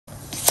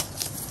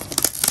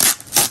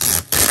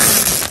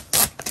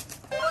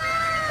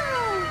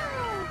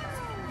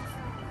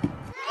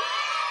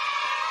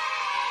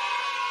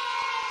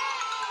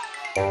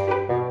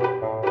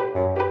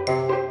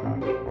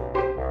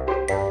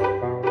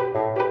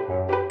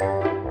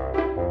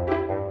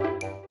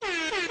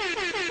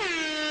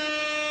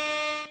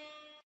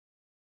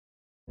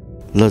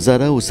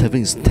Lazada was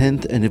having its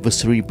 10th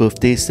anniversary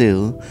birthday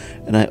sale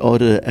and I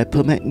ordered an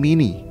Apple Mac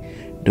Mini,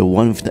 the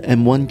one with the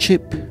M1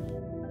 chip.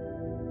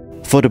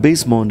 For the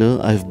base model,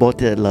 I've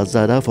bought it at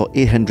Lazada for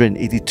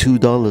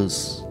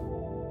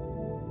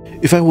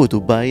 $882. If I were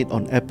to buy it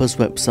on Apple's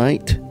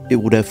website, it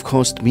would have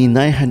cost me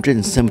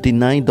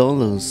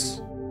 $979.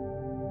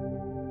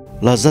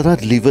 Lazada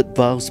delivered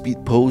via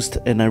speed post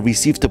and I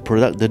received the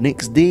product the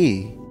next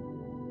day.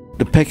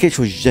 The package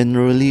was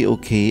generally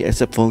okay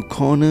except for a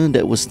corner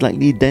that was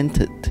slightly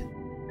dented.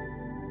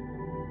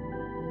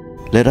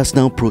 Let us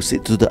now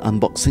proceed to the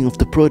unboxing of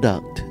the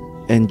product.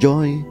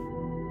 Enjoy!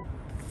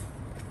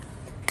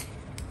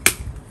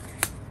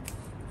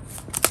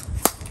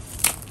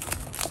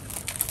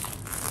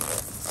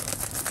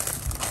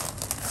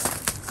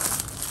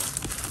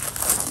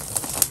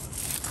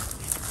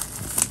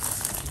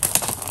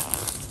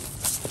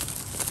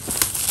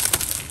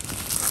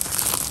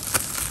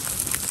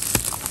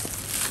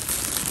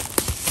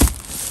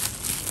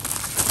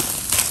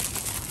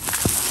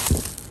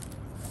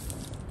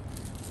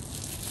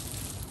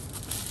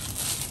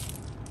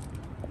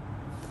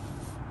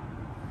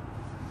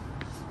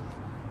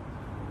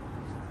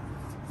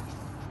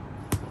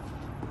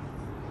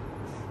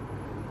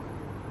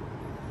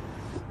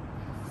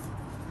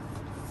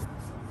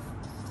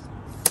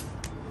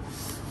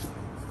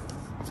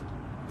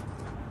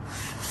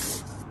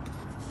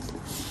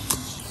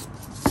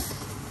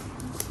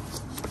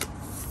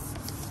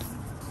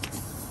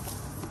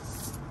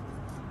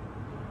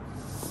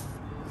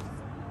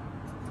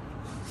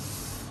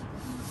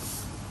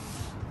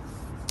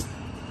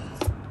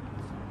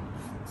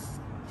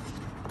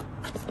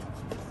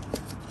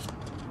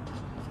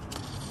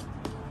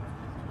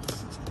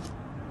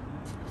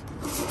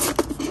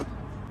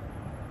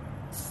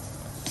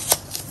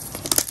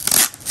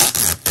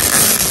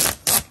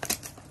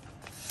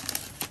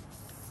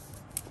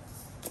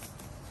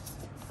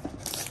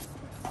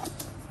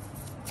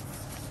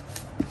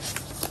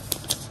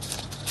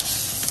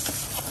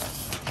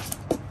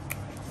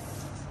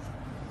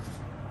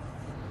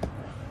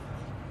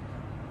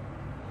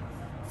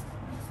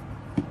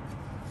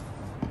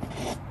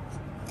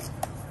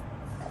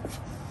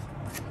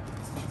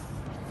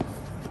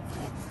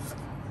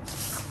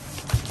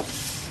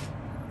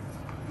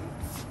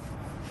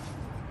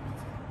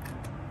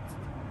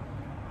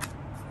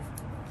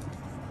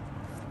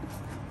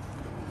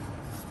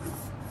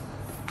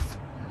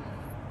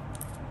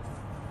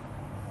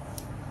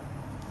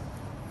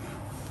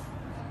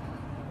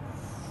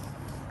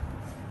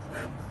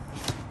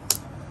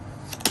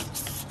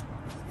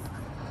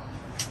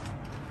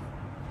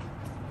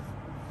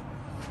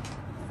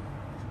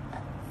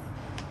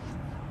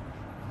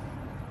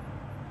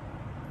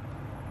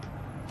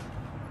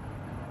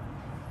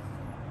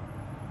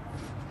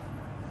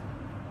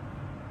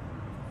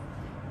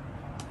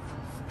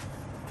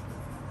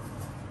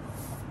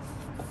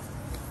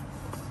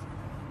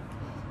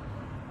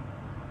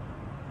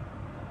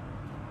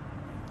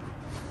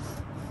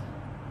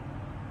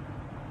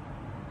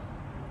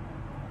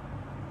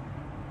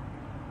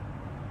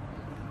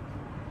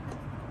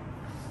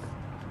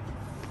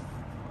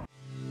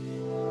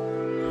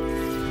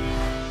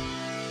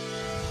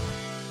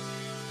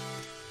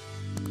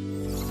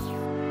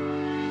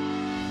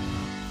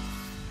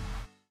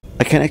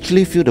 I can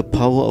actually feel the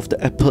power of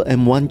the Apple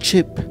M1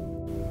 chip.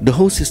 The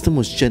whole system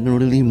was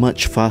generally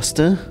much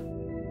faster,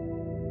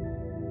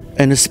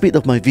 and the speed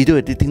of my video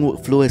editing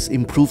workflow has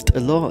improved a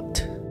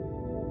lot.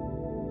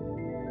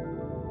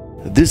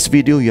 This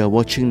video you are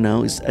watching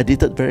now is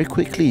edited very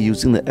quickly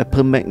using the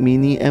Apple Mac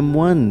Mini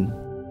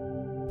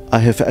M1. I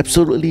have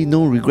absolutely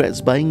no regrets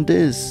buying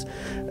this,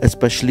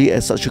 especially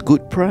at such a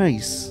good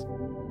price.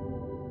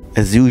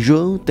 As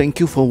usual, thank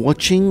you for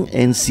watching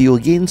and see you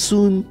again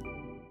soon.